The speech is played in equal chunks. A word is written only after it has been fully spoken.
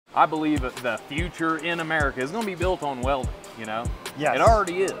I believe that the future in America is going to be built on welding, you know? Yes. It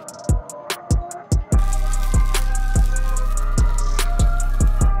already is.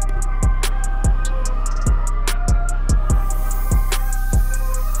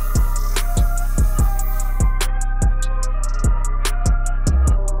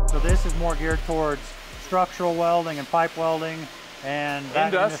 So this is more geared towards structural welding and pipe welding and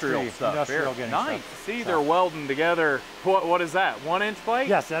that industrial stuff. Industrial getting nice. stuff. See, they're welding together. What is that? 1-inch plate?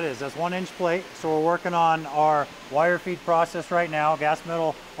 Yes, that is. That's 1-inch plate. So we're working on our wire feed process right now, gas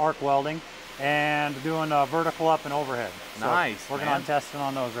metal arc welding, and doing vertical up and overhead. Nice. So working on testing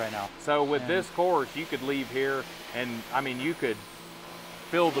on those right now. So with this course, you could leave here, and I mean, you could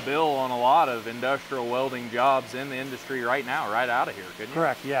fill the bill on a lot of industrial welding jobs in the industry right now, right out of here, couldn't you?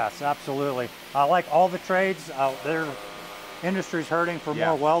 Correct. Yes, absolutely. Like all the trades, their industry's hurting for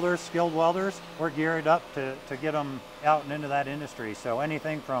more welders, skilled welders. We're geared up to get them out and into that industry. So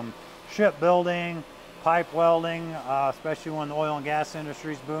anything from shipbuilding, pipe welding, especially when the oil and gas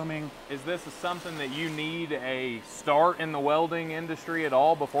industry is booming. Is this something that you need a start in the welding industry at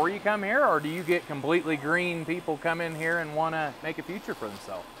all before you come here, or do you get completely green people come in here and want to make a future for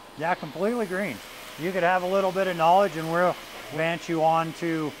themselves? Yeah, completely green. You could have a little bit of knowledge and we'll advance you on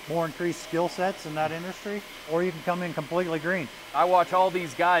to more increased skill sets in that industry, or you can come in completely green. I watch all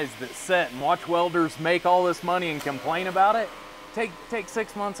these guys that sit and watch welders make all this money and complain about it. Take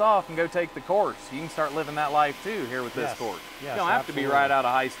 6 months off and go take the course. You can start living that life too here with this course. Yes, you don't have to be right out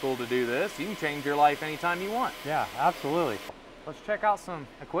of high school to do this. You can change your life anytime you want. Yeah, absolutely. Let's check out some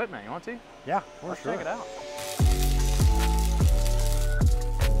equipment. You want to? Yeah, for sure. Check it out.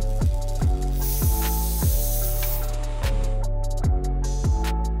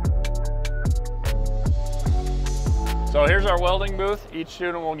 So here's our welding booth. Each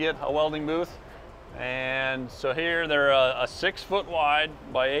student will get a welding booth. And so here they're a 6 foot wide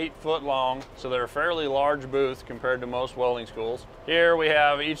by 8 foot long. So they're a fairly large booth compared to most welding schools. Here we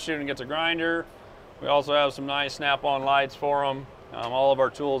have, each student gets a grinder. We also have some nice snap-on lights for them. All of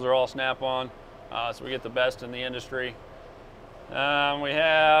our tools are all snap-on, so we get the best in the industry. We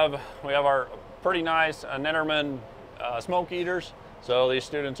have our pretty nice Netterman smoke eaters. So these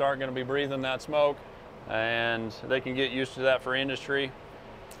students aren't gonna be breathing that smoke, and they can get used to that for industry.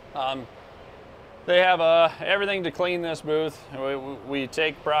 They have everything to clean this booth. We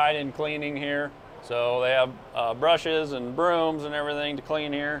take pride in cleaning here. So they have brushes and brooms and everything to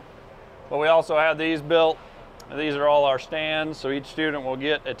clean here. But we also have these built. These are all our stands. So each student will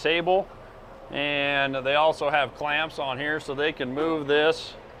get a table, and they also have clamps on here so they can move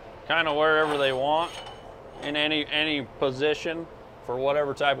this kind of wherever they want in any position for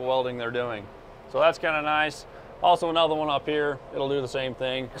whatever type of welding they're doing. So that's kind of nice. Also another one up here, it'll do the same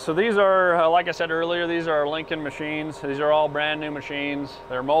thing. So these are, like I said earlier, these are our Lincoln machines. These are all brand new machines.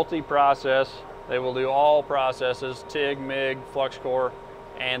 They're multi-process. They will do all processes, TIG, MIG, flux core,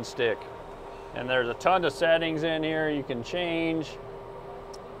 and stick. And there's a ton of settings in here you can change.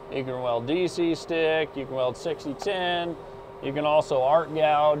 You can weld DC stick, you can weld 60-10, you can also arc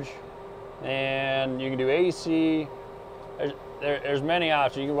gouge, and you can do AC. There's many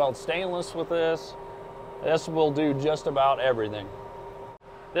options. You can weld stainless with this. This will do just about everything.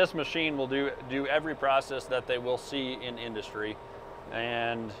 This machine will do every process that they will see in industry,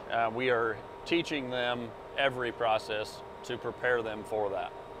 and we are teaching them every process to prepare them for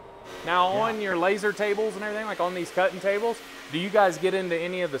that. Now on your laser tables and everything, like on these cutting tables, do you guys get into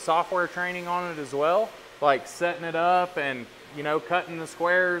any of the software training on it as well? Like setting it up and, you know, cutting the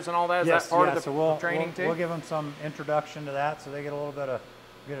squares and all that? Is that part of the training too? We'll give them some introduction to that so they get a little bit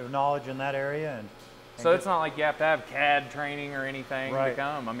of knowledge in that area. And so it's not like you have to have CAD training or anything to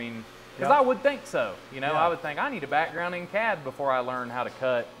come. I mean, because Yep. I would think so. You know, Yeah. I would think I need a background in CAD before I learn how to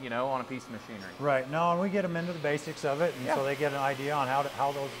cut, you know, on a piece of machinery. Right. No, and we get them into the basics of it, and Yeah. so they get an idea on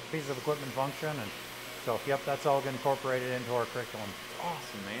how those pieces of equipment function. And so, yep, that's all incorporated into our curriculum.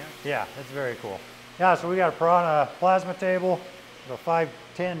 Awesome, man. Yeah, it's very cool. Yeah, so we got a plasma table, the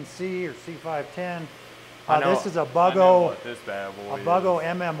 510C or C510. This is a Buggo, this bad boy a Buggo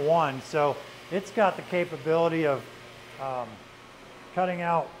MM1. So it's got the capability of cutting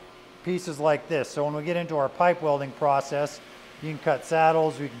out pieces like this. So when we get into our pipe welding process, you can cut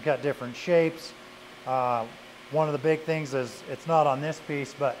saddles, we can cut different shapes. One of the big things is, it's not on this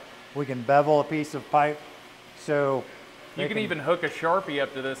piece, but we can bevel a piece of pipe. So you can even hook a Sharpie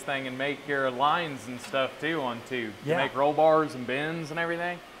up to this thing and make your lines and stuff too on tube. Yeah. Make roll bars and bends and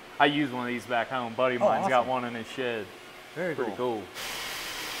everything. I use one of these back home. Buddy of mine's got one in his shed. Very Pretty cool.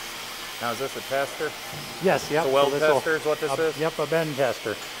 Now is this a tester? Yes, yep. A weld tester is what this is? Yep, a bend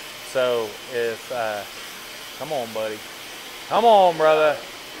tester. So if, come on buddy. Come on brother.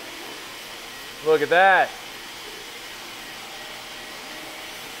 Look at that.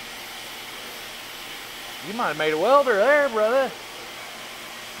 You might have made a welder there, brother.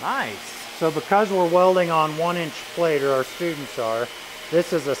 Nice. So because we're welding on 1-inch plate, or our students are,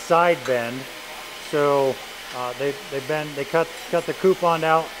 this is a side bend. So they cut the coupon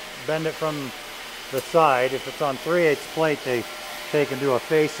out, bend it from the side. If it's on 3/8 plate, they take and do a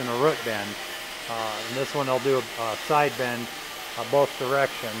face and a root bend. And this one they'll do a side bend both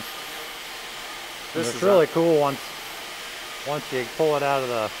directions. This is really cool once you pull it out of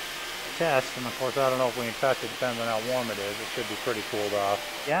the test, and of course I don't know if we can touch it, depends on how warm it is. It should be pretty cooled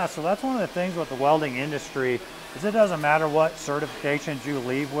off. Yeah, so that's one of the things with the welding industry is it doesn't matter what certifications you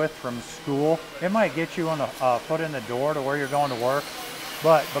leave with from school. It might get you on a foot in the door to where you're going to work,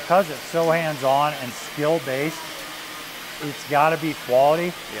 but because it's so hands-on and skill-based, it's got to be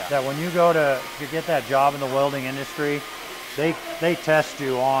quality. Yeah. That when you go to get that job in the welding industry, they test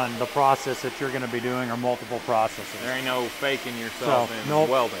you on the process that you're going to be doing, or multiple processes. There ain't no faking yourself in nope,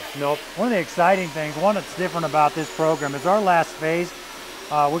 welding. Nope. One of the exciting things, one that's different about this program is our last phase.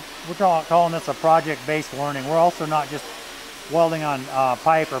 We're calling this a project-based learning. We're also not just welding on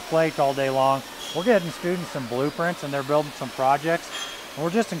pipe or plate all day long. We're getting students some blueprints, and they're building some projects. And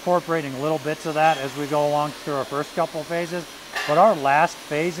we're just incorporating little bits of that as we go along through our first couple of phases. But our last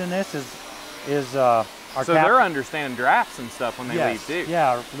phase in this is so they're understanding drafts and stuff when they leave too.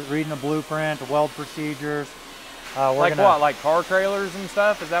 Yeah, reading the blueprint, the weld procedures. Like what? Like car trailers and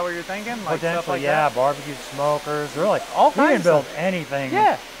stuff? Is that what you're thinking? Like stuff like that? Barbecue smokers. Really, all kinds. You can build anything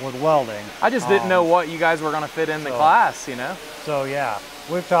with welding. I just didn't know what you guys were going to fit in the class, you know? So yeah,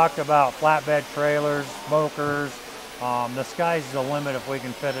 we've talked about flatbed trailers, smokers. The sky's the limit if we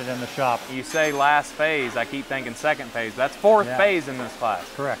can fit it in the shop. You say last phase, I keep thinking second phase. That's fourth phase in this class.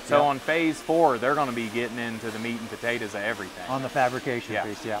 Correct. So on phase 4, they're going to be getting into the meat and potatoes of everything. On the fabrication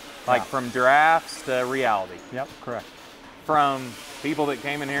piece, Like from drafts to reality. Yep, correct. From people that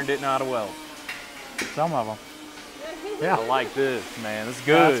came in here and didn't know how to weld. Some of them. Yeah. I like this, man. This is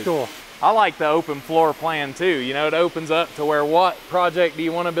good. That's cool. I like the open floor plan too. You know, it opens up to where what project do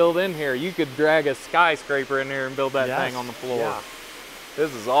you want to build in here? You could drag a skyscraper in here and build that thing on the floor. Yeah.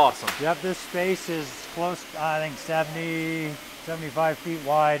 This is awesome. Yep, this space is close, I think 70, 75 feet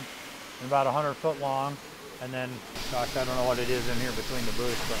wide and about 100 foot long. And then, gosh, I don't know what it is in here between the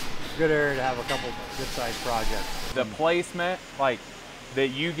booths, but good area to have a couple good sized projects. The placement, like that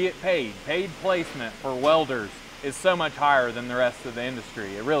you get paid placement for welders is so much higher than the rest of the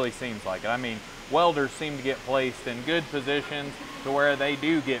industry. It really seems like it. I mean, welders seem to get placed in good positions to where they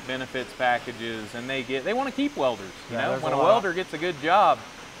do get benefits packages, and they want to keep welders. You know, when a welder gets a good job,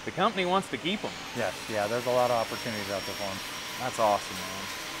 the company wants to keep them. Yes, yeah, there's a lot of opportunities out there for them. That's awesome, man.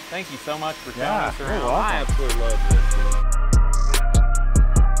 Thank you so much for telling us around. You're welcome. I absolutely love this, dude.